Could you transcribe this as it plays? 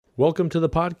Welcome to the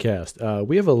podcast.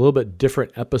 We have a little bit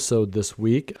different episode this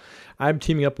week. I'm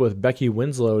teaming up with Becky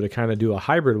Winslow to kind of do a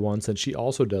hybrid one since she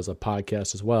also does a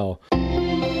podcast as well.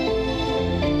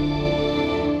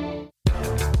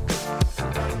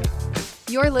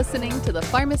 You're listening to the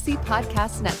Pharmacy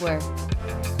Podcast Network.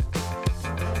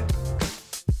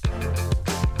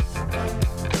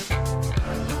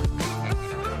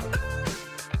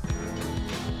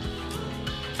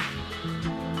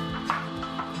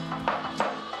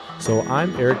 So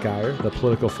I'm Eric Geyer, the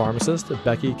political pharmacist.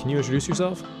 Becky, can you introduce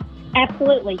yourself?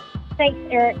 Absolutely. Thanks,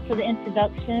 Eric, for the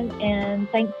introduction, and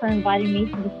thanks for inviting me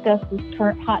to discuss this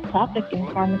current hot topic in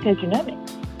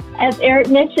pharmacogenomics. As Eric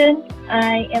mentioned,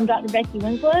 I am Dr. Becky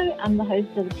Winslow. I'm the host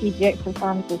of the PGX for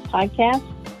Pharmacists podcast.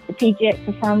 The PGX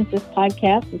for Pharmacists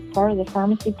podcast is part of the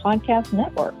Pharmacy Podcast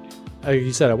Network. Like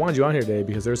you said, I wanted you on here today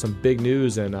because there's some big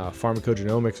news in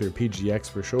pharmacogenomics, or PGX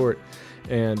for short.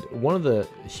 And one of the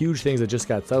huge things that just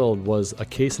got settled was a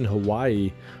case in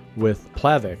Hawaii with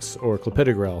Plavix, or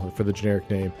clopidogrel for the generic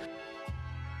name.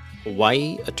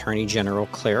 Hawaii Attorney General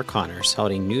Claire Connors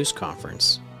held a news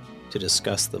conference to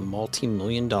discuss the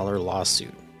multi-million-dollar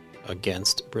lawsuit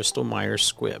against Bristol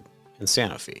Myers Squibb and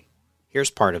Sanofi.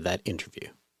 Here's part of that interview.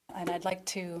 And I'd like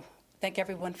to thank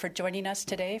everyone for joining us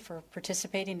today, for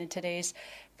participating in today's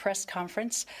press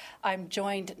conference. I'm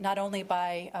joined not only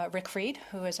by Rick Fried,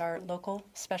 who is our local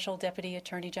Special Deputy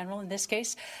Attorney General in this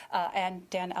case, and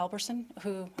Dan Alberstone,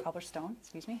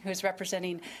 who's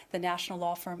representing the national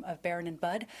law firm of Barron and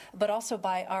Budd, but also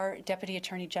by our Deputy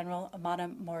Attorney General, Amana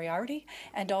Moriarty,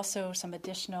 and also some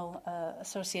additional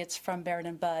associates from Barron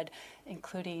and Budd,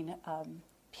 including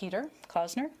Peter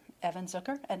Klausner, Evan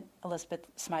Zucker, and Elizabeth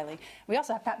Smiley. We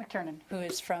also have Pat McTernan, who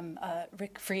is from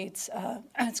Rick Fried's,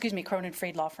 Cronin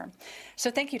Fried law firm.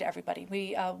 So thank you to everybody.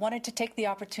 We wanted to take the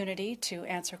opportunity to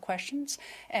answer questions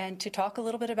and to talk a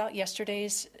little bit about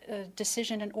yesterday's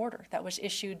decision and order that was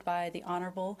issued by the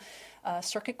Honorable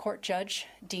Circuit Court Judge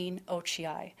Dean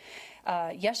Ochiai.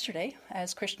 Yesterday,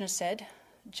 as Krishna said,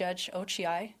 Judge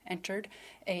Ochiai entered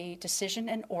a decision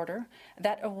and order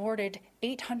that awarded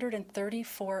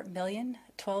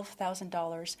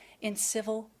 $834,012,000 in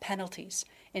civil penalties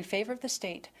in favor of the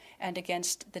state and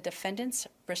against the defendants,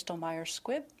 Bristol Myers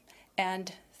Squibb,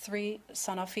 and 3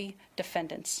 Sanofi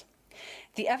defendants.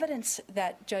 The evidence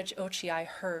that Judge Ochiai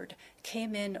heard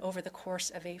came in over the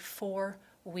course of a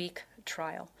 4-week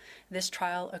trial. This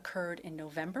trial occurred in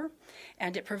November,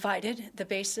 and it provided the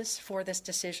basis for this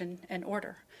decision and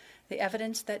order. The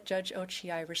evidence that Judge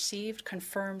Ochiai received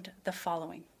confirmed the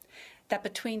following: that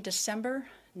between December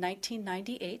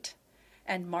 1998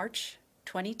 and March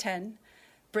 2010,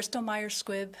 Bristol Myers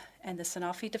Squibb and the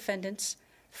Sanofi defendants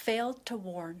failed to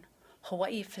warn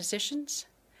Hawaii physicians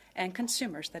and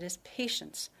consumers, that is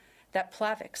patients, that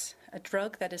Plavix, a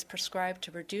drug that is prescribed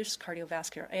to reduce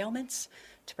cardiovascular ailments,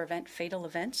 to prevent fatal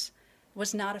events,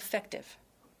 was not effective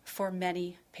for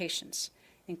many patients,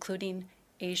 including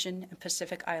Asian and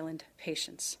Pacific Island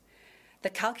patients. The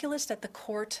calculus that the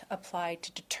court applied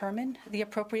to determine the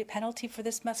appropriate penalty for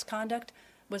this misconduct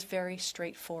was very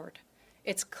straightforward.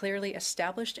 It's clearly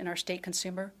established in our state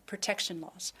consumer protection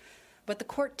laws. What the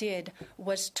court did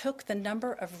was took the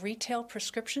number of retail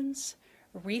prescriptions,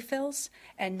 refills,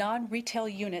 and non-retail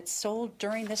units sold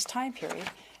during this time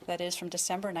period, that is from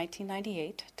December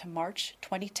 1998 to March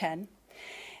 2010,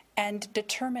 and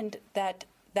determined that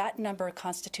that number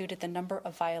constituted the number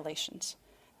of violations.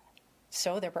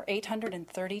 So there were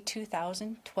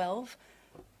 832,012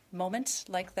 moments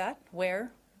like that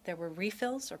where there were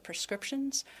refills or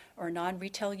prescriptions or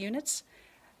non-retail units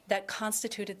that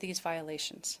constituted these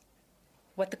violations.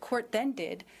 What the court then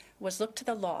did was look to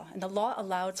the law, and the law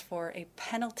allows for a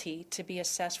penalty to be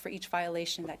assessed for each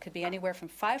violation that could be anywhere from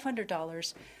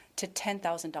 $500 to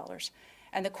 $10,000.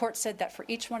 And the court said that for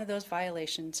each one of those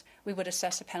violations, we would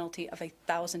assess a penalty of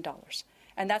 $1,000.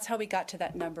 And that's how we got to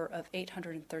that number of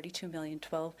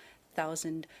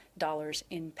 $832,012,000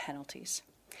 in penalties.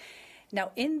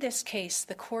 Now, in this case,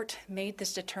 the court made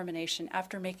this determination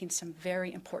after making some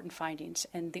very important findings.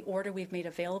 And the order we've made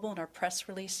available in our press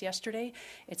release yesterday,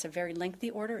 it's a very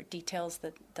lengthy order. It details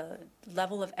the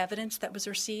level of evidence that was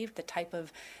received, the type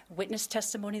of witness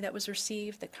testimony that was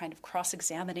received, the kind of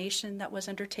cross-examination that was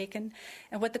undertaken.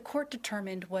 And what the court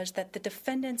determined was that the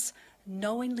defendants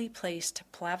knowingly placed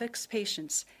Plavix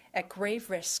patients at grave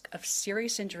risk of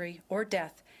serious injury or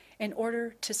death in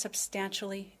order to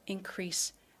substantially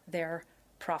increase their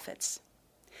profits.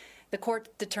 The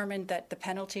court determined that the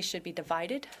penalty should be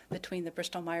divided between the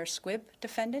Bristol Myers Squibb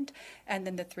defendant and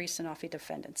then the 3 Sanofi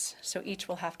defendants. So each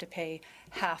will have to pay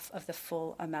half of the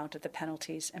full amount of the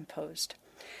penalties imposed.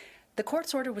 The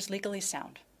court's order was legally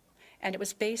sound, and it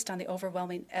was based on the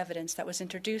overwhelming evidence that was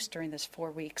introduced during this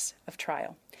 4 weeks of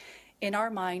trial. In our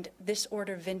mind, this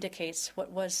order vindicates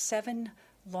what was 7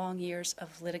 long years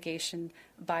of litigation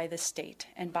by the state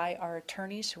and by our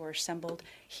attorneys who are assembled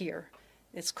here.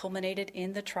 It's culminated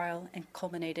in the trial and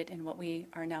culminated in what we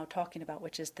are now talking about,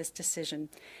 which is this decision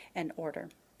and order.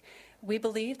 We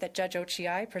believe that Judge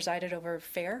Ochiai presided over a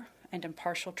fair and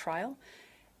impartial trial.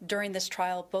 During this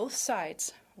trial, both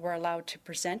sides were allowed to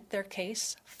present their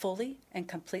case fully and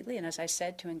completely, and as I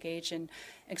said, to engage in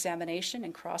examination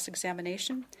and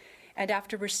cross-examination. And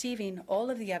after receiving all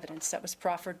of the evidence that was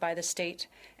proffered by the state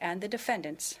and the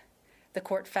defendants, the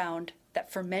court found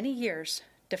that for many years,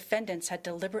 defendants had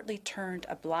deliberately turned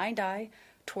a blind eye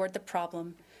toward the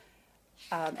problem,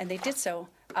 and they did so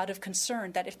out of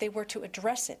concern that if they were to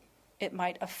address it, it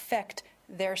might affect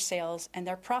their sales and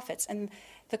their profits. And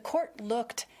the court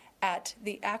looked at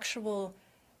the actual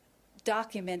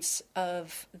documents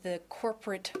of the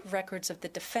corporate records of the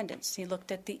defendants. He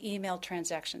looked at the email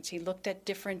transactions. He looked at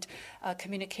different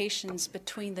communications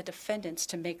between the defendants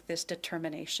to make this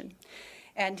determination.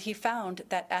 And he found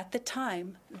that at the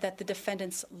time that the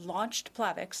defendants launched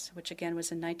Plavix, which again was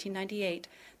in 1998,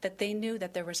 that they knew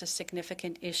that there was a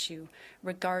significant issue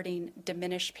regarding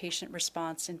diminished patient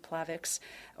response in Plavix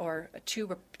or to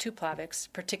Plavix,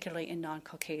 particularly in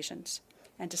non-Caucasians.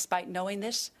 And despite knowing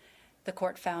this, the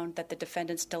court found that the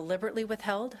defendants deliberately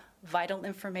withheld vital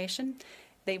information.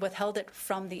 They withheld it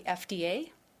from the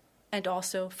FDA and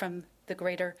also from the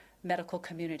greater medical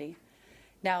community.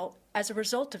 Now, as a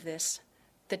result of this,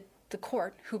 the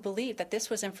court, who believed that this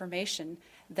was information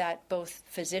that both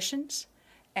physicians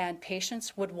and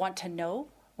patients would want to know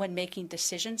when making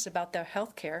decisions about their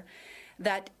health care,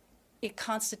 that it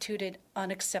constituted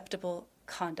unacceptable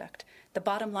conduct. The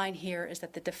bottom line here is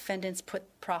that the defendants put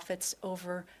profits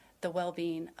over the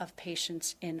well-being of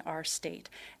patients in our state.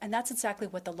 And that's exactly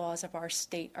what the laws of our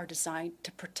state are designed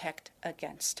to protect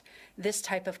against, this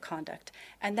type of conduct.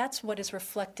 And that's what is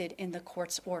reflected in the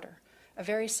court's order, a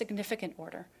very significant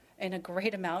order in a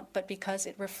great amount, but because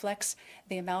it reflects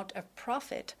the amount of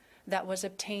profit that was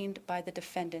obtained by the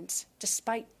defendants,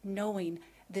 despite knowing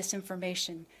this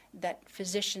information that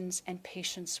physicians and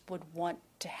patients would want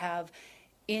to have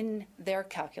in their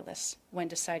calculus when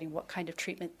deciding what kind of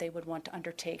treatment they would want to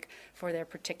undertake for their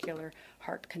particular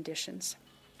heart conditions.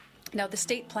 Now, the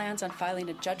state plans on filing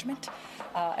a judgment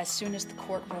as soon as the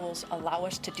court rules allow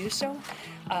us to do so.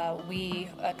 We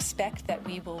expect that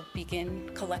we will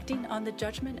begin collecting on the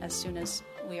judgment as soon as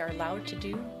we are allowed to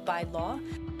do by law.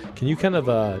 Can you kind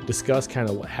of discuss kind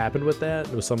of what happened with that,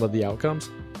 with some of the outcomes?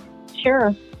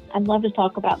 Sure. I'd love to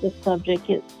talk about this subject.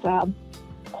 It's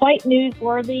quite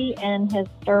newsworthy and has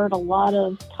stirred a lot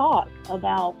of talk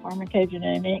about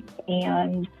pharmacogenomics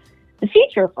and the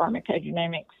future of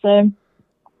pharmacogenomics. So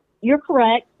you're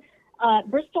correct.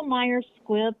 Bristol Myers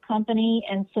Squibb Company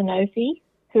and Sanofi,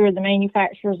 who are the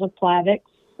manufacturers of Plavix,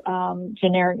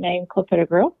 generic name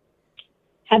clopidogrel,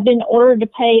 have been ordered to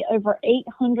pay over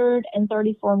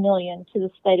 $834 million to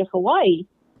the state of Hawaii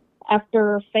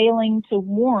after failing to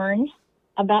warn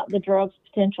about the drug's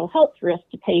potential health risk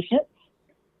to patients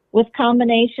with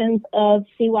combinations of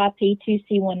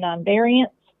CYP2C19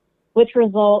 variants, which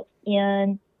result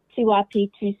in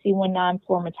CYP2C19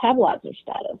 poor metabolizer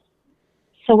status.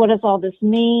 So what does all this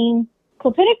mean?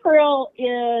 Clopidogrel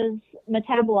is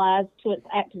metabolized to its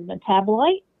active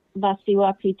metabolite by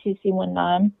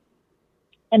CYP2C19,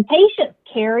 and patients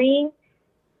carrying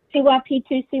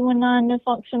CYP2C19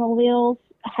 non-functional alleles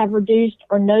have reduced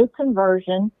or no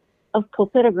conversion of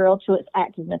clopidogrel to its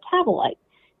active metabolite.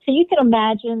 So you can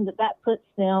imagine that that puts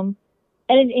them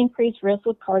at an increased risk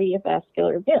of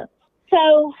cardiovascular events.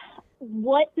 So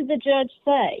what did the judge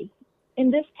say?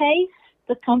 In this case,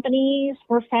 the companies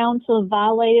were found to have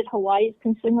violated Hawaii's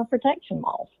consumer protection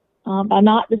laws by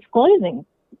not disclosing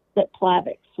that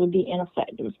Plavix would be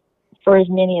ineffective for as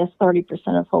many as 30%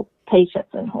 of patients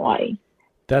in Hawaii.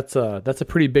 That's a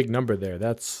pretty big number there.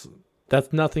 That's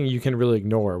nothing you can really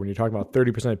ignore when you're talking about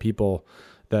 30% of people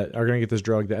that are going to get this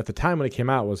drug that at the time when it came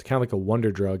out was kind of like a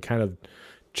wonder drug, kind of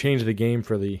changed the game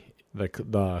for the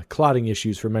clotting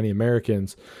issues for many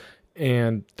Americans.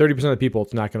 And 30% of the people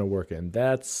it's not going to work in.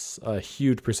 That's a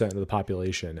huge percent of the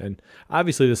population. And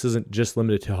obviously this isn't just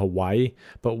limited to Hawaii,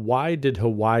 but why did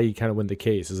Hawaii kind of win the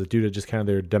case? Is it due to just kind of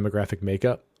their demographic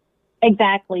makeup?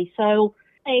 Exactly. So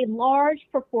a large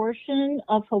proportion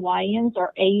of Hawaiians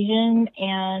are Asian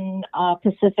and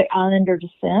Pacific Islander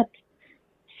descent.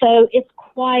 So it's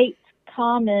quite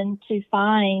common to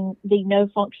find the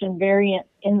no-function variant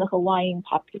in the Hawaiian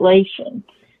population.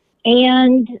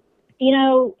 And, you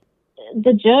know,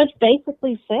 the judge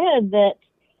basically said that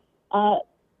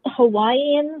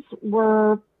Hawaiians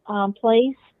were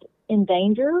placed in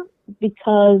danger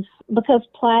because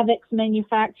Plavix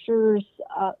manufacturers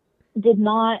did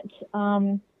not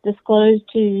disclose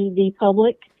to the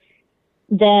public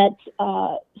that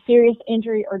serious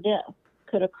injury or death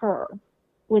could occur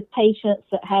with patients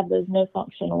that have those no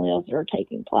functional ills that are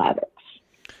taking Plavix.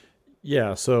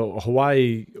 Yeah, so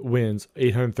Hawaii wins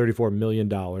 $834 million,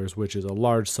 which is a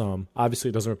large sum. Obviously,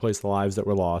 it doesn't replace the lives that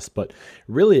were lost, but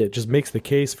really it just makes the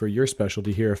case for your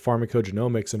specialty here,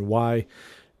 pharmacogenomics, and why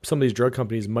some of these drug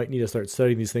companies might need to start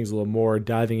studying these things a little more,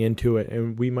 diving into it,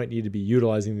 and we might need to be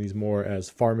utilizing these more as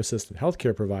pharmacists and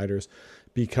healthcare providers,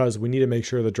 because we need to make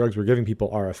sure the drugs we're giving people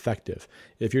are effective.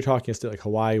 If you're talking a state like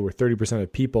Hawaii where 30%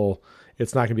 of people,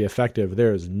 it's not going to be effective,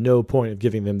 there is no point of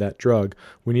giving them that drug.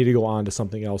 We need to go on to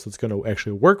something else that's going to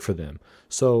actually work for them.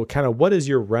 So kind of what is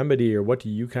your remedy, or what do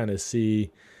you kind of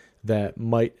see that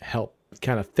might help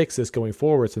kind of fix this going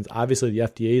forward, since obviously the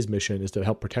FDA's mission is to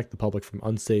help protect the public from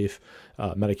unsafe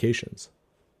medications?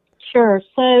 Sure.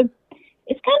 So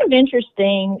it's kind of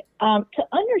interesting to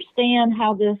understand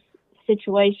how this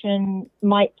situation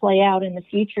might play out in the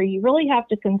future. You really have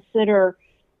to consider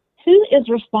who is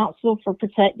responsible for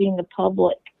protecting the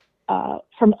public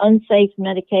from unsafe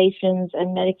medications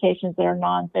and medications that are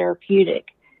non-therapeutic.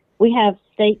 We have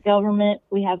state government,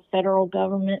 we have federal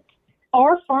government.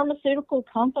 Are pharmaceutical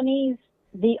companies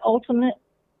the ultimate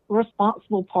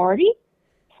responsible party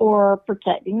for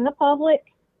protecting the public?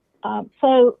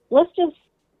 So let's just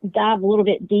dive a little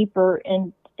bit deeper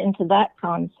into that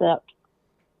concept.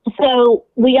 So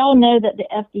we all know that the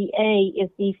FDA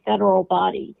is the federal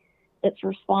body that's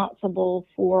responsible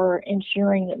for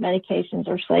ensuring that medications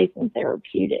are safe and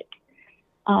therapeutic.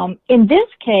 In this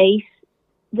case,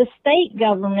 the state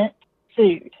government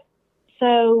sued.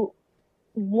 So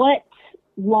what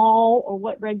law or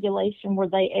what regulation were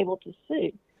they able to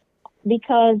sue?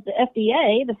 Because the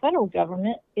FDA, the federal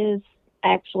government, is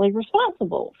actually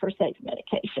responsible for safe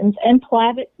medications, and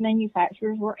Plavix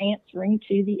manufacturers were answering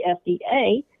to the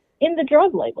FDA in the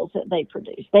drug labels that they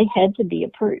produced. They had to be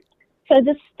approved. So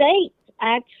the states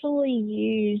actually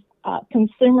used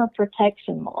consumer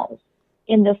protection laws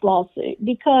in this lawsuit,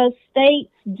 because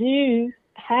states do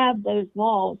have those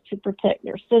laws to protect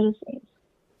their citizens.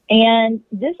 And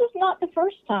this is not the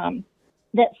first time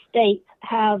that states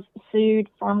have sued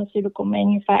pharmaceutical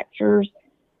manufacturers,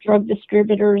 drug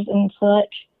distributors, and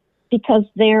such, because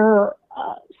their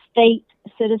state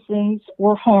citizens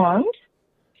were harmed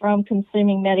from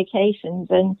consuming medications.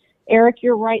 And Eric,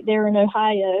 you're right there in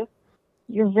Ohio.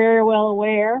 You're very well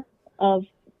aware of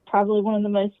probably one of the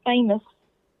most famous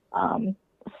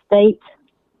state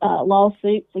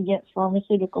lawsuits against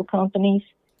pharmaceutical companies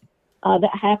that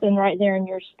happened right there in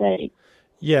your state.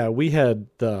 Yeah, we had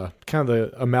the kind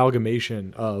of the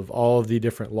amalgamation of all of the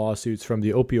different lawsuits from the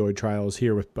opioid trials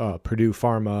here with Purdue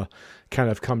Pharma kind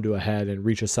of come to a head and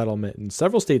reach a settlement. And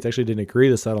several states actually didn't agree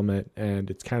to the settlement,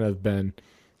 and it's kind of been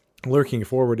lurking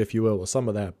forward, if you will, with some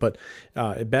of that. But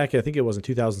back, I think it was in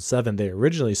 2007, they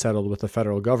originally settled with the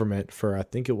federal government for, I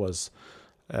think it was,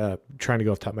 trying to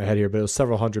go off the top of my head here, but it was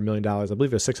several $100 million. I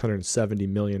believe it was $670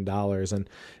 million. And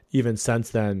even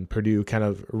since then, Purdue kind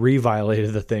of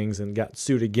reviolated the things and got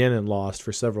sued again and lost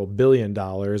for several $1 billion.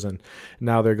 And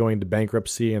now they're going to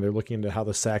bankruptcy, and they're looking into how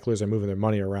the Sacklers are moving their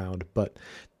money around. But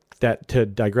that, to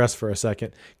digress for a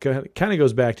second, kind of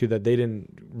goes back to that they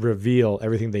didn't reveal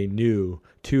everything they knew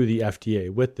to the FDA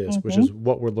with this, which is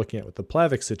what we're looking at with the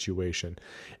Plavix situation.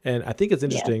 And I think it's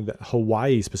interesting that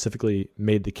Hawaii specifically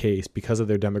made the case because of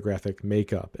their demographic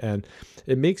makeup. And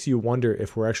it makes you wonder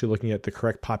if we're actually looking at the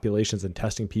correct populations and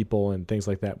testing people and things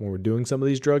like that when we're doing some of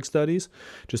these drug studies.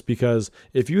 Just because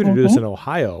if you were to do this in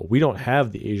Ohio, we don't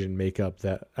have the Asian makeup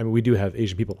that, I mean, we do have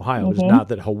Asian people in Ohio, it's not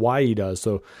that Hawaii does.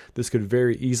 So this could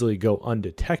very easily go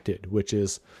undetected, which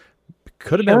is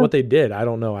could have been what they did. I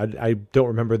don't know. I don't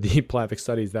remember the Plavix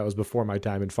studies. That was before my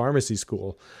time in pharmacy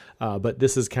school. But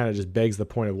this is kind of just begs the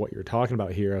point of what you're talking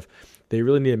about here, of they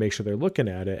really need to make sure they're looking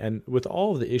at it. And with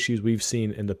all of the issues we've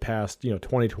seen in the past,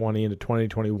 2020 into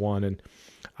 2021, and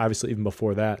obviously even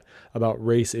before that, about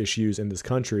race issues in this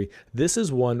country, this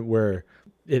is one where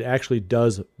it actually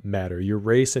does matter. Your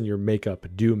race and your makeup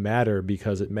do matter,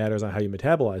 because it matters on how you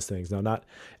metabolize things. Now, not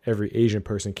every Asian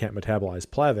person can't metabolize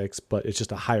Plavix, but it's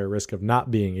just a higher risk of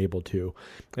not being able to.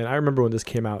 And I remember when this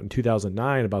came out in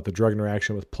 2009 about the drug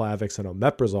interaction with Plavix and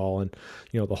omeprazole, and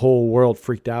the whole world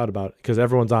freaked out about it because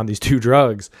everyone's on these two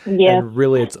drugs. Yeah. And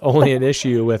really, it's only an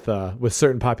issue with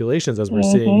certain populations, as we're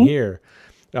seeing here.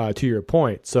 To your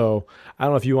point. So I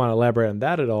don't know if you want to elaborate on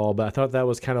that at all, but I thought that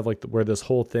was kind of like where this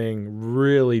whole thing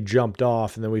really jumped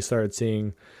off. And then we started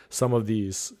seeing some of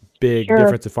these big Sure.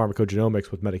 difference in pharmacogenomics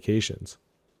with medications.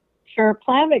 Sure.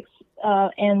 Plavix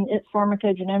and its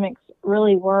pharmacogenomics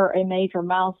really were a major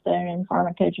milestone in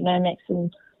pharmacogenomics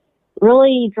and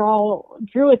really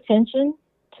drew attention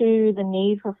to the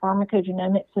need for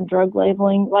pharmacogenomics and drug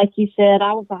labeling. Like you said,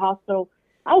 I was a hospital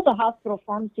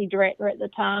pharmacy director at the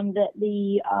time that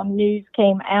the news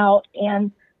came out,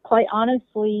 and quite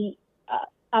honestly,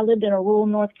 I lived in a rural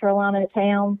North Carolina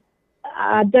town.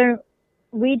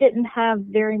 We didn't have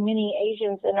very many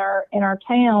Asians in our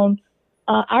town.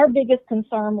 Our biggest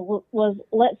concern was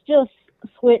let's just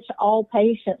switch all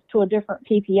patients to a different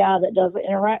PPI that doesn't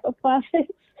interact with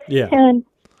plastics. Yeah. And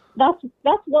that's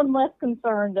one less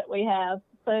concern that we have.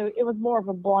 So it was more of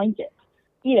a blanket,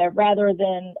 rather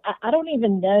than, I don't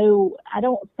even know, I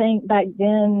don't think back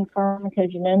then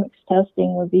pharmacogenomics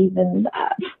testing was even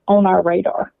on our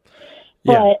radar.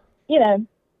 Yeah. But,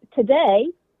 today,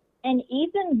 and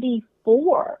even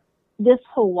before this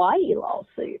Hawaii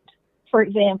lawsuit, for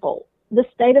example, the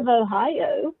state of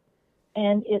Ohio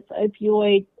and its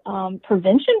opioid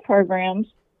prevention programs,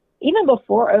 even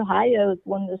before Ohio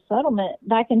won the settlement,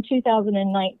 back in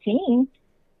 2019,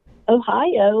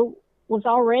 Ohio was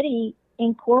already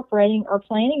incorporating or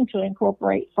planning to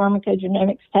incorporate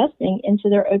pharmacogenomics testing into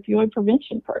their opioid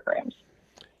prevention programs.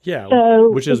 Yeah,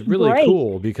 So which is it's really great.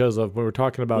 cool because of when we're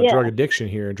talking about Yeah. drug addiction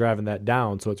here and driving that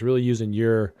down. So it's really using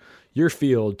your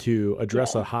field to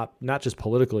address a hot, not just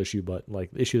political issue, but like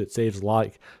issue that saves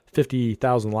like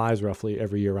 50,000 lives roughly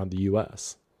every year around the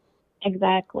U.S.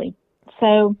 Exactly.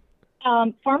 So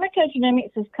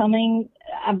pharmacogenomics is coming,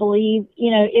 I believe,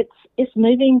 it's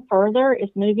moving further,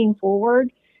 it's moving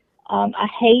forward. I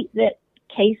hate that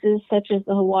cases such as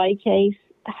the Hawaii case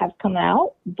have come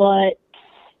out, but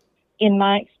in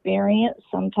my experience,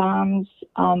 sometimes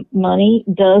money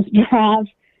does drive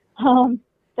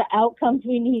the outcomes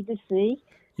we need to see.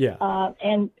 Yeah.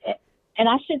 And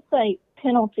I should say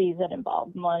penalties that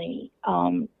involve money.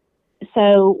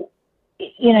 So,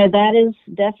 that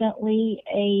is definitely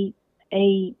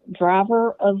a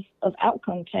driver of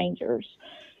outcome changers.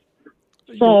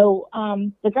 So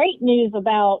the great news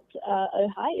about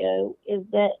Ohio is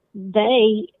that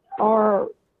they are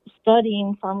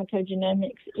studying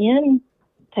pharmacogenomics in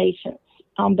patients,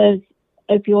 both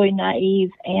opioid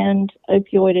naive and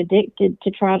opioid addicted,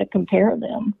 to try to compare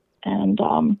them. And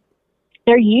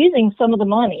they're using some of the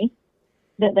money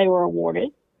that they were awarded.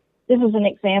 This is an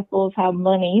example of how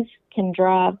monies can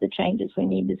drive the changes we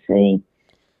need to see.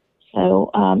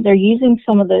 So they're using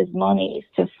some of those monies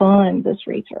to fund this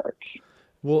research.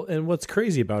 Well, and what's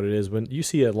crazy about it is when you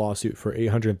see a lawsuit for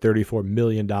 $834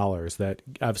 million that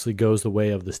obviously goes the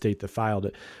way of the state that filed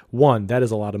it, one, that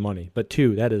is a lot of money. But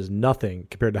two, that is nothing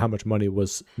compared to how much money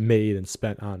was made and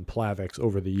spent on Plavix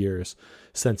over the years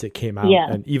since it came out.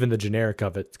 Yeah. And even the generic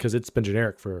of it, because it's been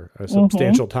generic for a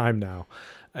substantial time now.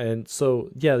 And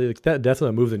so, yeah, that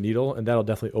definitely moved the needle, and that'll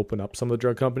definitely open up some of the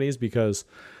drug companies because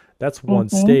that's one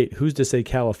state. Who's to say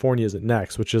California isn't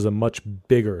next, which is a much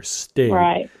bigger state.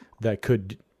 Right. That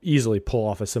could easily pull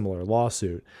off a similar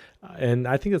lawsuit. And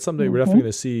I think that's something we're definitely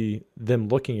going to see them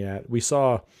looking at. We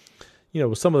saw,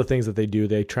 with some of the things that they do,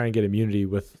 they try and get immunity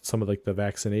with some of like the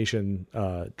vaccination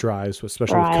drives,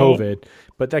 especially with COVID.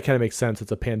 But that kind of makes sense.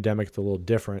 It's a pandemic. It's a little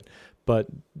different. But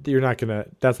that's not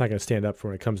going to stand up for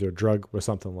when it comes to a drug or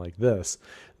something like this.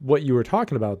 What you were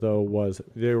talking about, though, was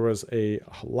there was a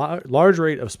large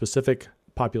rate of specific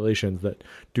populations that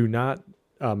do not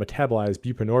metabolize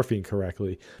buprenorphine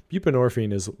correctly.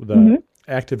 Buprenorphine is the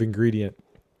active ingredient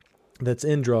that's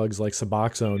in drugs like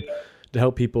Suboxone to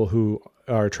help people who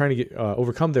are trying to get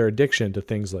overcome their addiction to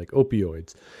things like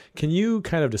opioids. Can you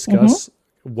kind of discuss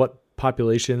what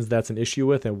populations that's an issue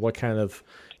with and what kind of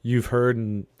you've heard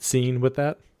and seen with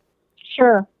that?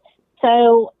 Sure.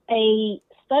 So a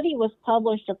study was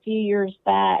published a few years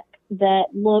back that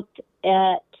looked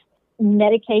at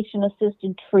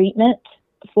medication-assisted treatment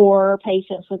for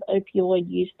patients with opioid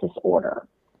use disorder.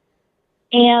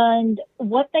 And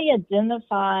what they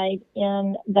identified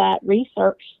in that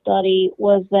research study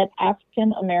was that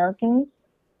African Americans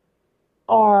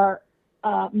are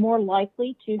more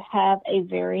likely to have a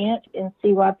variant in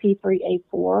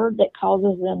CYP3A4 that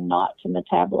causes them not to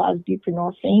metabolize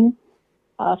buprenorphine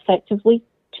effectively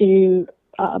so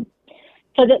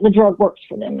that the drug works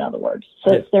for them, in other words,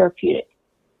 so it's therapeutic.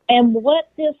 And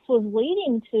what this was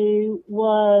leading to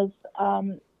was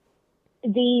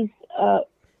these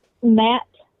MAT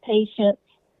patients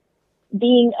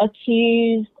being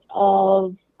accused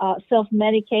of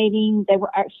self-medicating. They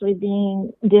were actually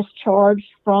being discharged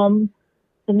from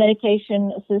the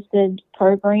medication-assisted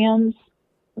programs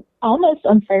almost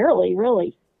unfairly,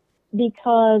 really,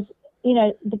 because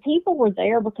the people were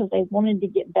there because they wanted to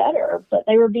get better, but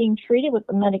they were being treated with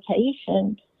the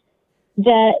medication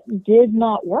that did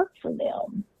not work for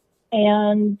them.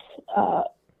 And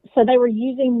so they were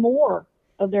using more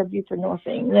of their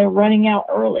buprenorphine. They were running out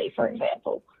early, for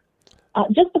example,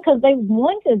 just because they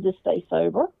wanted to stay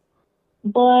sober,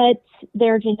 but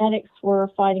their genetics were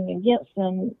fighting against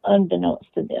them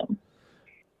unbeknownst to them.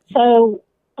 So,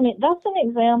 that's an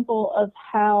example of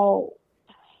how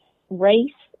race,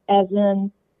 as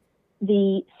in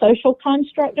the social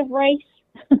construct of race,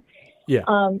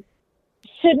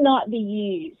 should not be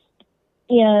used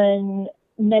in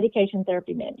medication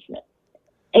therapy management.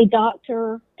 A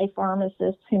doctor, a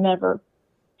pharmacist, whomever,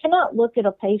 cannot look at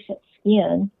a patient's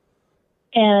skin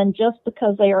and just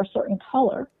because they are a certain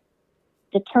color,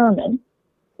 determine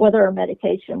whether a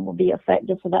medication will be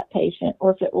effective for that patient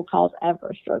or if it will cause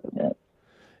adverse drug events.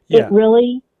 Yeah. It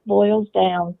really boils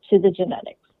down to the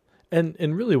genetics. And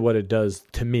really what it does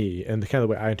to me, and the kind of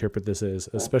the way I interpret this is,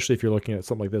 especially if you're looking at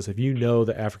something like this, if you know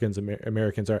that African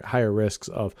Americans are at higher risks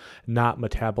of not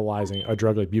metabolizing a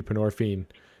drug like buprenorphine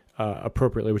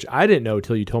appropriately, which I didn't know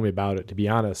until you told me about it, to be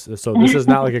honest. So this is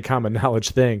not like a common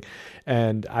knowledge thing.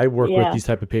 And I work with these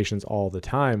type of patients all the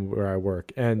time where I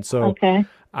work. And so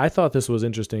I thought this was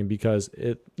interesting because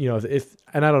it, if,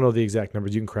 and I don't know the exact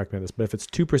numbers, you can correct me on this, but if it's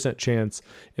 2% chance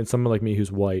in someone like me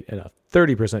who's white and a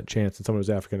 30% chance in someone who's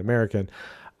African American,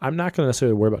 I'm not going to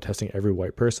necessarily worry about testing every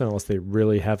white person unless they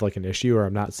really have like an issue or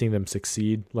I'm not seeing them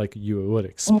succeed like you would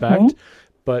expect.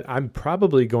 But I'm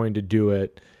probably going to do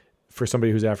it for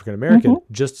somebody who's African American,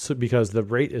 just because the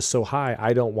rate is so high.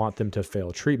 I don't want them to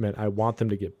fail treatment. I want them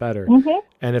to get better.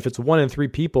 And if it's 1 in 3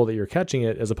 people that you're catching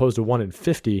it, as opposed to 1 in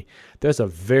 50, there's a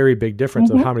very big difference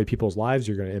of how many people's lives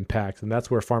you're going to impact. And that's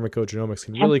where pharmacogenomics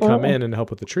can really come in and help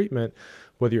with the treatment,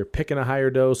 whether you're picking a higher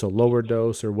dose, a lower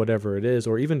dose, or whatever it is,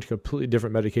 or even completely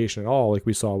different medication at all, like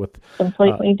we saw with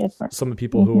completely different. Some of the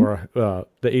people who are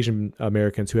the Asian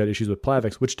Americans who had issues with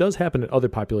Plavix, which does happen in other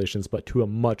populations, but to a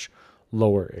much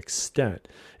lower extent.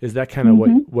 Is that kind of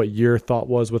what your thought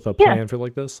was with a plan for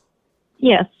like this?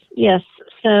 Yes.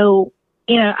 So,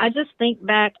 I just think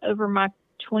back over my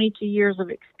 22 years of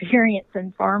experience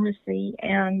in pharmacy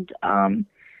and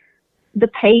the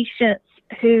patients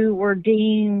who were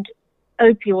deemed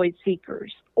opioid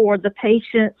seekers, or the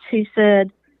patients who said,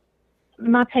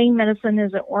 my pain medicine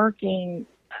isn't working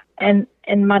and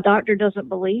my doctor doesn't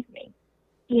believe me.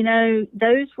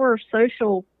 Those were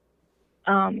social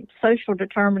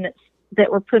determinants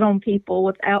that were put on people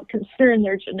without considering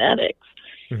their genetics.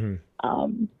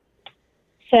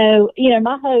 So,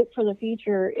 my hope for the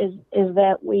future is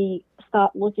that we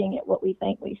stop looking at what we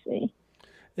think we see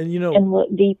and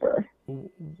look deeper.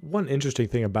 One interesting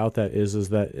thing about that is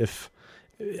that if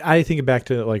I think back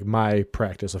to like my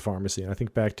practice of pharmacy, and I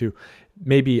think back to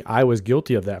maybe I was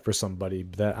guilty of that for somebody,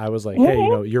 that I was like, hey,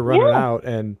 you're running out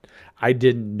and I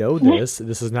didn't know this.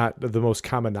 This is not the most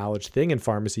common knowledge thing in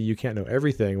pharmacy. You can't know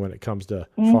everything when it comes to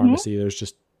pharmacy. There's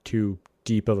just too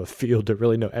deep of a field to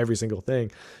really know every single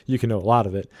thing. You can know a lot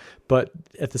of it. But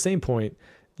at the same point,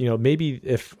 maybe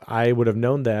if I would have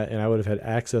known that and I would have had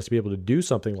access to be able to do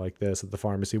something like this at the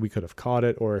pharmacy, we could have caught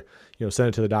it or, sent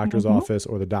it to the doctor's office,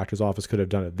 or the doctor's office could have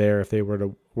done it there if they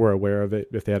were aware of it,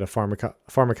 if they had a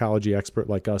pharmacology expert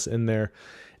like us in there.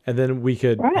 And then we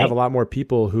could have a lot more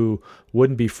people who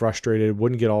wouldn't be frustrated,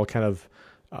 wouldn't get all kind of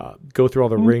go through all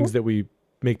the rings that we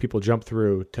make people jump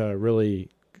through to really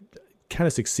kind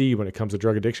of succeed when it comes to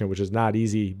drug addiction, which is not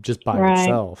easy just by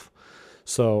itself.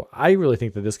 So I really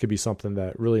think that this could be something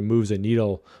that really moves a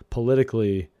needle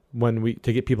politically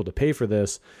to get people to pay for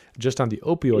this, just on the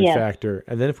opioid factor.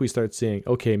 And then if we start seeing,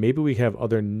 okay, maybe we have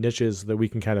other niches that we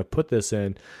can kind of put this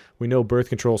in. We know birth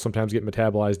control sometimes get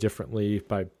metabolized differently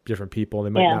by different people. They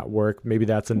might not work. Maybe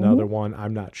that's another one.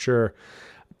 I'm not sure.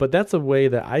 But that's a way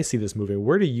that I see this moving.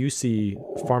 Where do you see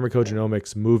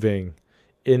pharmacogenomics moving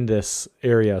in this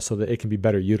area so that it can be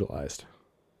better utilized?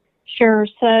 Sure.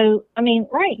 So,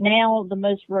 right now, the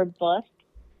most robust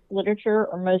literature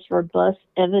or most robust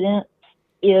evidence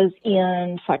is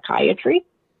in psychiatry,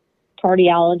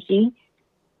 cardiology,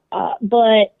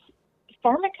 but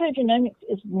pharmacogenomics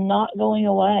is not going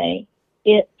away.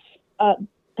 It's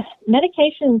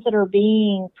medications that are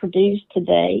being produced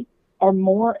today are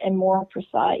more and more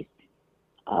precise,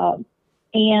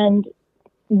 and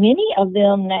many of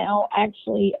them now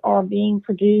actually are being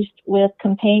produced with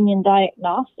companion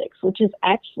diagnostics, which is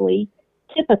actually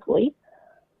typically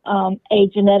a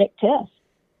genetic test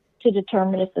to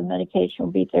determine if the medication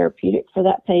will be therapeutic for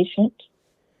that patient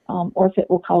or if it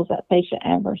will cause that patient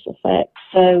adverse effects.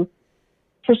 So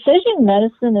precision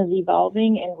medicine is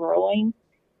evolving and growing,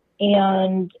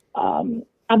 and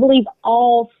I believe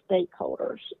all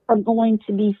stakeholders are going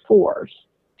to be forced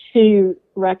to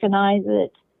recognize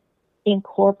it,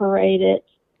 incorporate it,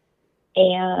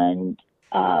 and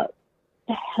to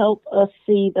help us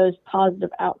see those positive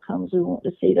outcomes. We want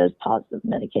to see those positive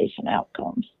medication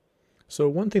outcomes. So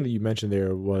one thing that you mentioned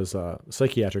there was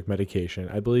psychiatric medication.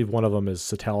 I believe one of them is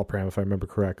citalopram, if I remember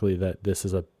correctly, that this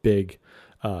is a big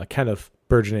kind of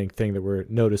burgeoning thing that we're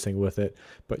noticing with it.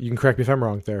 But you can correct me if I'm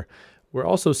wrong there. We're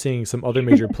also seeing some other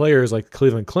major players like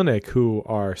Cleveland Clinic who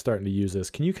are starting to use this.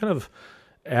 Can you kind of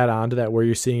add on to that, where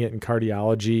you're seeing it in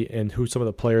cardiology and who some of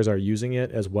the players are using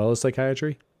it as well as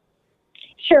psychiatry?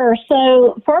 Sure.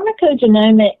 So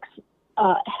pharmacogenomics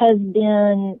has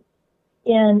been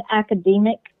in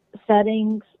academic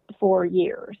settings for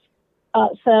years.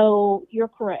 So you're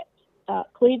correct.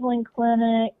 Cleveland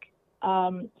Clinic,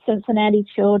 Cincinnati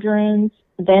Children's,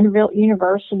 Vanderbilt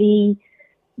University,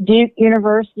 Duke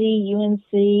University,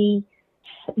 UNC,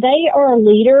 they are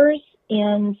leaders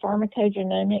in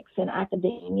pharmacogenomics in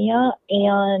academia,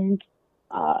 and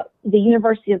the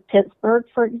University of Pittsburgh,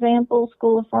 for example,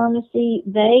 School of Pharmacy,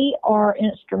 they are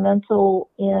instrumental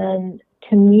in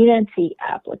community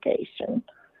application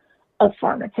of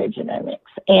pharmacogenomics.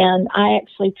 And I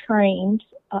actually trained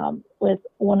with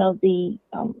one of the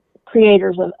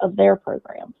creators of their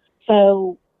program.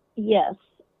 So yes,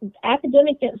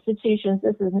 academic institutions,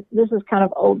 this is kind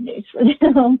of old news for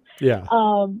them. Yeah.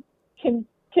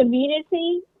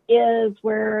 Community is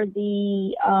where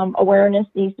the awareness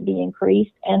needs to be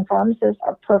increased, and pharmacists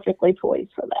are perfectly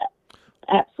poised for that.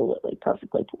 Absolutely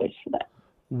perfectly poised for that.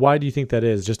 Why do you think that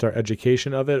is? Just our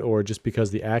education of it, or just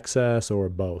because the access, or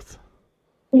both?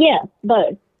 Yeah,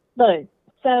 both.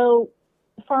 So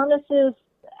pharmacists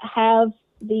have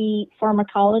the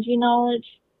pharmacology knowledge.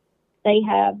 They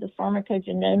have the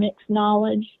pharmacogenomics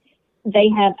knowledge. They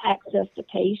have access to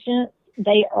patients.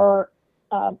 They are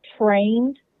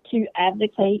trained to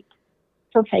advocate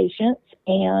for patients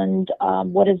and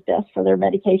what is best for their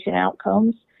medication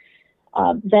outcomes.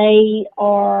 They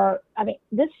are,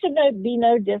 this should be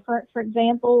no different, for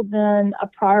example, than a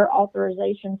prior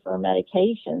authorization for a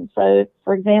medication. So,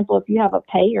 for example, if you have a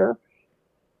payer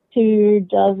who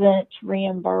doesn't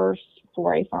reimburse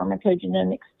for a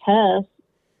pharmacogenomics test,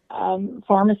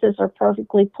 pharmacists are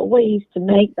perfectly poised to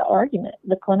make the argument,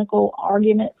 the clinical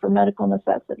argument for medical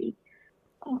necessity,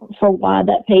 for why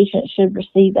that patient should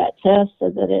receive that test so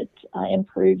that it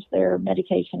improves their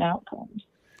medication outcomes.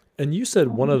 And you said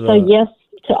one of the... So yes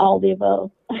to all the above.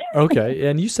 Okay.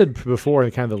 And you said before,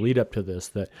 and kind of the lead up to this,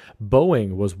 that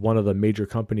Boeing was one of the major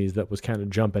companies that was kind of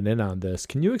jumping in on this.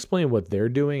 Can you explain what they're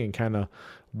doing and kind of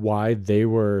why they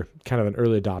were kind of an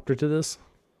early adopter to this?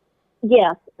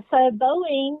 Yes. So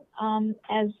Boeing,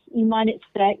 as you might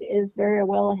expect, is very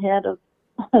well ahead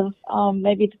of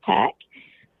maybe the pack.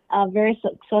 A very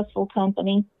successful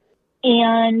company.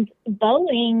 And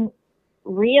Boeing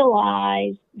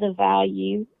realized the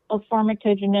value of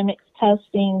pharmacogenomics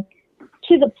testing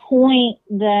to the point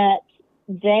that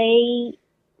they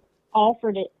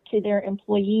offered it to their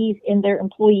employees in their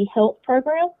employee health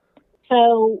program.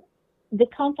 So the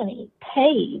company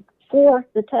paid for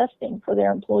the testing for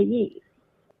their employees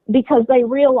because they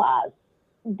realized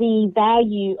the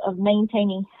value of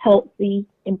maintaining healthy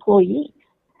employees.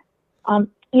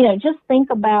 Just think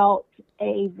about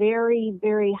a very,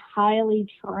 very highly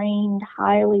trained,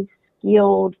 highly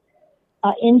skilled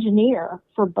engineer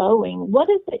for Boeing. What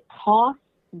does it cost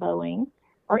Boeing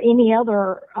or any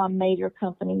other major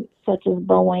company such as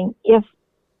Boeing if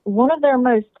one of their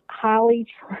most highly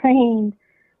trained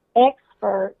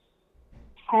experts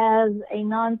has a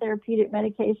non-therapeutic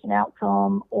medication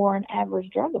outcome or an adverse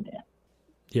drug event?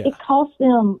 Yeah. It costs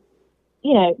them,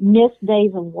 missed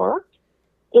days of work.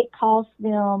 It costs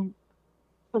them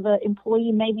for the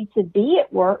employee maybe to be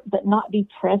at work but not be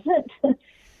present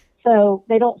so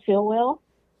they don't feel well.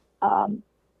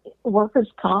 Workers'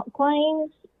 comp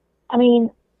claims.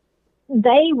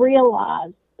 They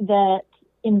realize that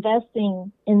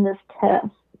investing in this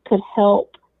test could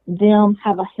help them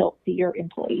have a healthier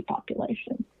employee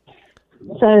population.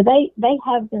 So they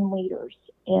have been leaders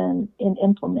in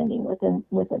implementing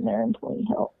within their employee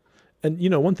health. And,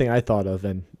 one thing I thought of,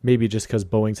 and maybe just because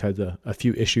Boeing's had a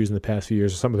few issues in the past few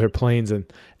years, some of their planes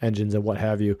and engines and what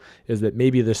have you, is that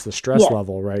maybe this the stress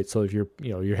level, right? So if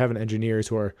you're having engineers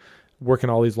who are working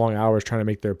all these long hours trying to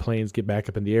make their planes get back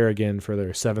up in the air again for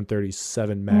their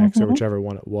 737 MAX or whichever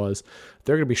one it was,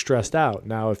 they're going to be stressed out.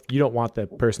 Now, if you don't want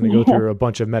that person to go through a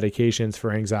bunch of medications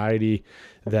for anxiety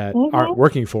that aren't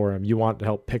working for them, you want to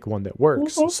help pick one that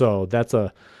works. So that's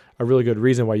a a really good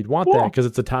reason why you'd want that, because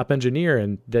it's a top engineer,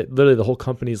 and that literally the whole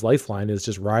company's lifeline is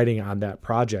just riding on that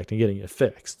project and getting it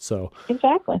fixed. So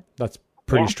exactly, that's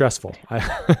pretty stressful.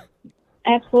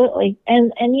 Absolutely.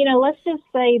 And let's just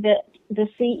say that the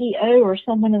CEO or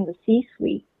someone in the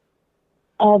C-suite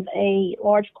of a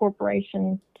large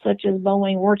corporation such as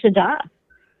Boeing were to die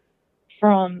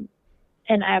from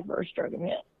an adverse drug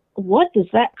event. What does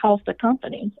that cost a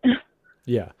company?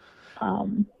 Yeah.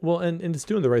 Well, and it's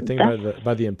doing the right thing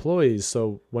by the employees.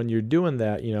 So when you're doing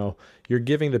that, you're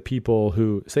giving the people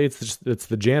who say it's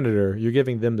the janitor, you're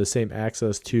giving them the same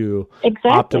access to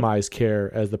optimized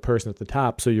care as the person at the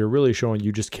top. So you're really showing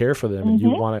you just care for them and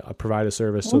you want to provide a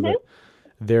service so that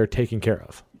they're taken care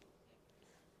of.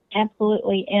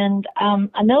 Absolutely. And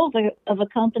I know of a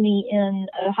company in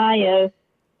Ohio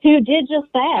who did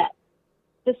just that.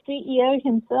 The CEO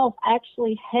himself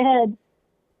actually had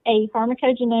a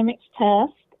pharmacogenomics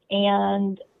test,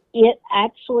 and it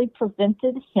actually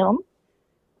prevented him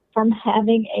from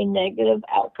having a negative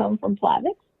outcome from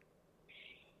Plavix.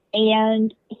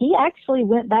 And he actually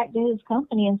went back to his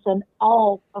company and said,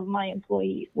 all of my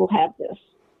employees will have this.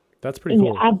 That's pretty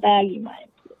cool. I value my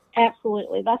employees.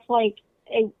 Absolutely. That's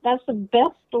the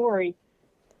best story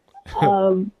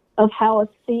of how a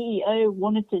CEO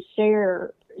wanted to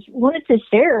share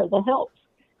the help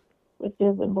with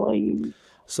his employees.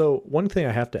 So one thing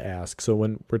I have to ask, so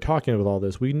when we're talking about all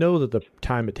this, we know that the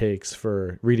time it takes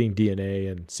for reading DNA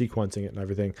and sequencing it and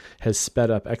everything has sped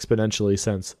up exponentially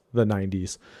since the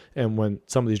 90s and when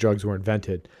some of these drugs were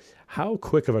invented. How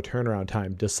quick of a turnaround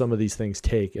time does some of these things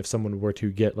take if someone were to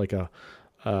get like a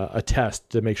test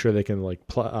to make sure they can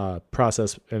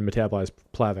process and metabolize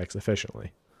Plavix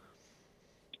efficiently?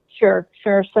 Sure.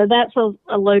 So that's a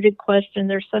loaded question.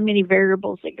 There's so many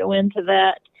variables that go into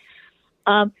that.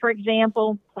 For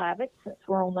example, Plavix, since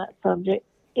we're on that subject,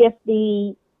 because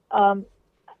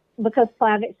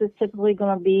Plavix is typically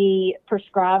going to be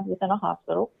prescribed within a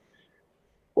hospital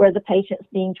where the patient's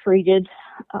being treated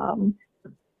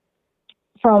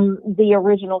from the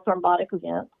original thrombotic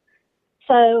event.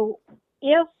 So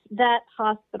if that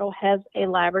hospital has a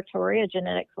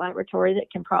genetics laboratory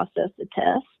that can process the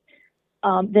test,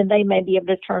 then they may be able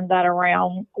to turn that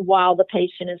around while the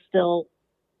patient is still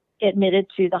admitted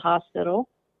to the hospital.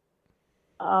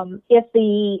 If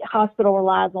the hospital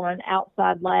relies on an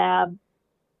outside lab,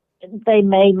 they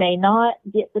may not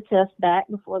get the test back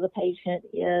before the patient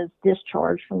is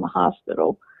discharged from the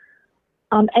hospital.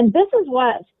 And this is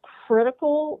why it's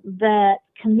critical that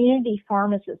community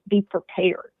pharmacists be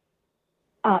prepared.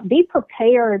 Be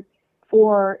prepared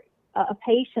for a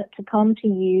patient to come to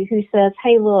you who says,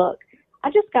 hey, look, I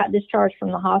just got discharged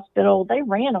from the hospital. They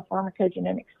ran a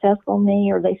pharmacogenomics test on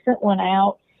me, or they sent one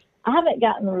out. I haven't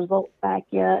gotten the results back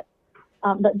yet,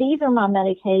 but these are my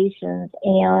medications.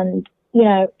 And,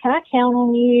 can I count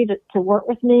on you to work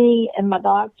with me and my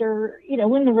doctor,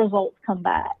 when the results come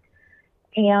back?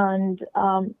 And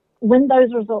when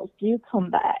those results do come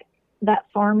back, that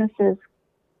pharmacist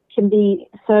can be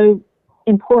so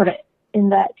important in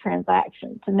that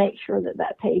transaction to make sure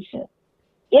that patient,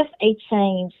 if a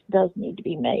change does need to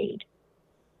be made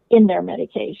in their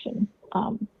medication,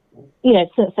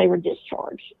 since they were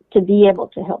discharged, to be able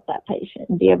to help that patient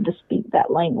and be able to speak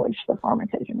that language, the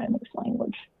pharmacogenomics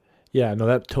language. Yeah, no,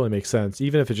 that totally makes sense.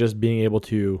 Even if it's just being able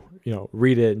to,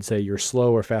 read it and say you're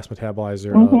slow or fast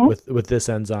metabolizer with this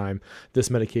enzyme, this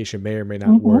medication may or may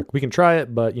not work. We can try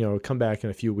it, but, come back in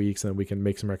a few weeks and we can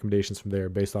make some recommendations from there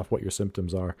based off what your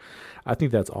symptoms are. I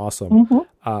think that's awesome.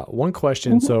 One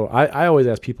question. So I always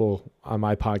ask people on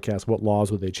my podcast, what laws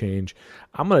would they change?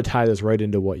 I'm going to tie this right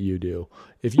into what you do.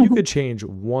 If you could change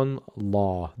one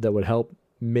law that would help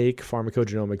make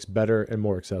pharmacogenomics better and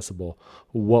more accessible,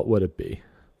 what would it be?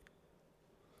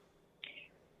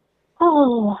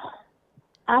 Oh,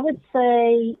 I would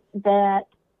say that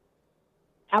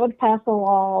I would pass a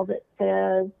law that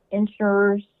says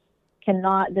insurers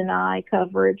cannot deny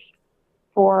coverage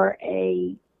for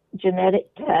a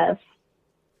genetic test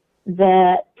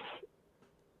that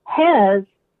has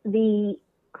the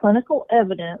clinical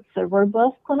evidence, the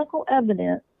robust clinical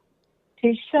evidence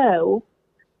to show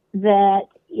that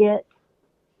it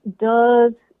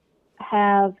does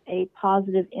have a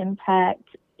positive impact.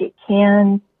 It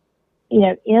can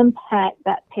impact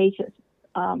that patient's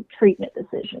treatment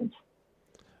decisions.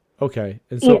 Okay.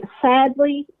 And so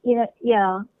sadly,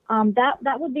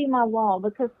 that would be my law,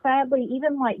 because sadly,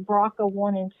 even like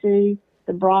BRCA1 and 2,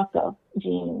 the BRCA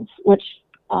genes, which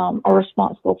are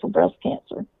responsible for breast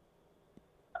cancer,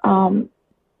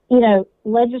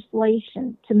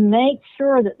 legislation to make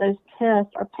sure that those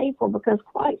tests are paid for, because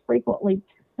quite frequently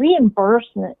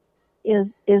reimbursement is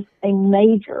a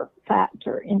major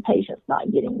factor in patients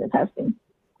not getting the testing.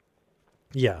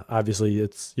 Yeah, obviously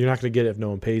you're not going to get it if no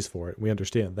one pays for it. We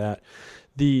understand that.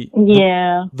 The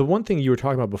one thing you were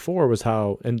talking about before was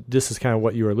how, and this is kind of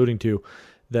what you were alluding to,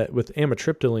 that with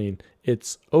amitriptyline,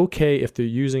 it's okay if they're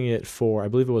using it for, I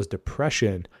believe it was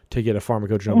depression, to get a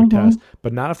pharmacogenomic test,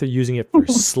 but not if they're using it for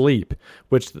sleep,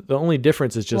 which the only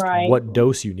difference is just what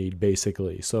dose you need,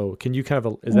 basically. So can you kind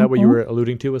of, is that what you were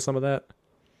alluding to with some of that?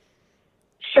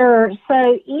 Sure.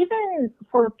 So even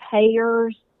for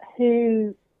payers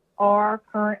who are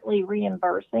currently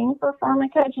reimbursing for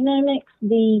pharmacogenomics,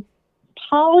 the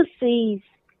policies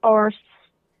are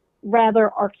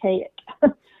rather archaic.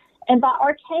 And by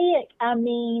archaic, I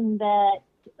mean that,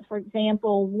 for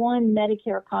example, one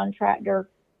Medicare contractor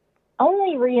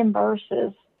only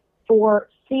reimburses for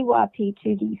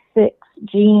CYP2D6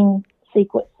 gene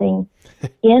sequencing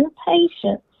in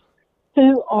patients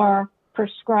who are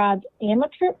prescribed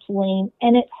amitriptyline,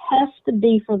 and it has to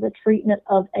be for the treatment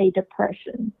of a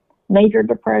depression, major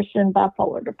depression,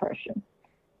 bipolar depression.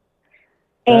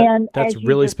 And that's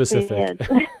really specific.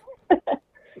 Said,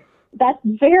 that's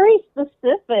very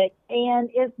specific, and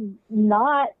it's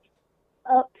not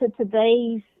up to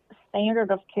today's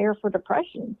standard of care for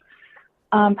depression.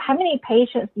 How many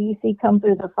patients do you see come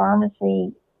through the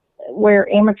pharmacy where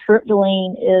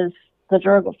amitriptyline is the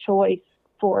drug of choice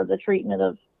for the treatment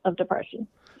of depression?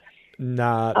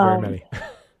 Not very many.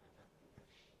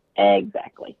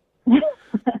 Exactly.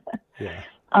 Yeah.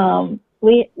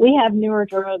 We have newer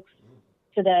drugs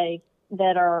today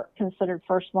that are considered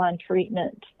first-line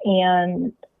treatment,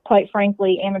 and quite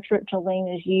frankly,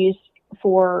 amitriptyline is used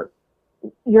for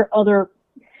your other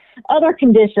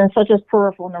conditions such as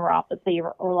peripheral neuropathy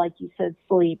or like you said,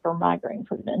 sleep or migraine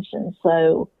prevention.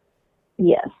 So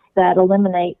yes, that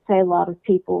eliminates a lot of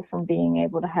people from being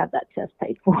able to have that test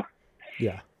paid for.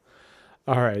 Yeah.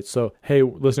 All right. So, hey,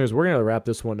 listeners, we're going to wrap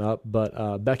this one up.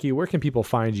 But Becky, where can people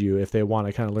find you if they want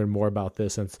to kind of learn more about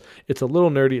this? Since it's a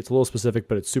little nerdy, it's a little specific,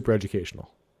 but it's super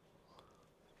educational.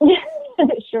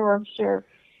 Sure.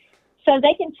 So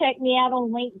they can check me out on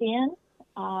LinkedIn,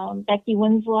 Becky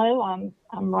Winslow. I'm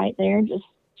right there. Just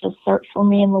search for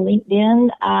me in the LinkedIn.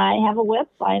 I have a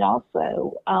website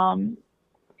also,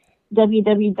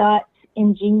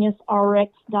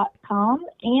 www.ingeniusrx.com,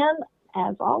 and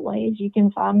as always, you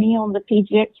can find me on the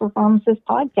PGX for Pharmacists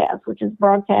podcast, which is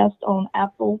broadcast on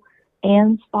Apple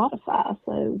and Spotify.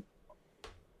 So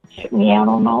check me out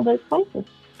on all those places.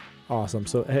 Awesome.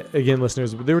 So again,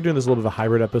 listeners, they were doing this a little bit of a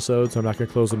hybrid episode, so I'm not going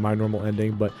to close with my normal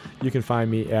ending, but you can find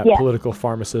me at Political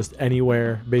Pharmacist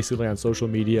anywhere, basically on social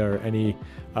media or any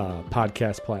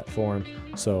podcast platform.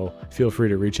 So feel free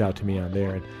to reach out to me on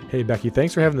there. And hey, Becky,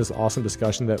 thanks for having this awesome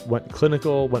discussion that went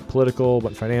clinical, went political,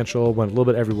 went financial, went a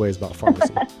little bit every ways about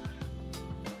pharmacy.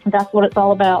 That's what it's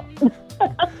all about.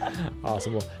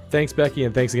 Awesome. Well, thanks, Becky,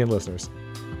 and thanks again, listeners.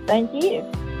 Thank you.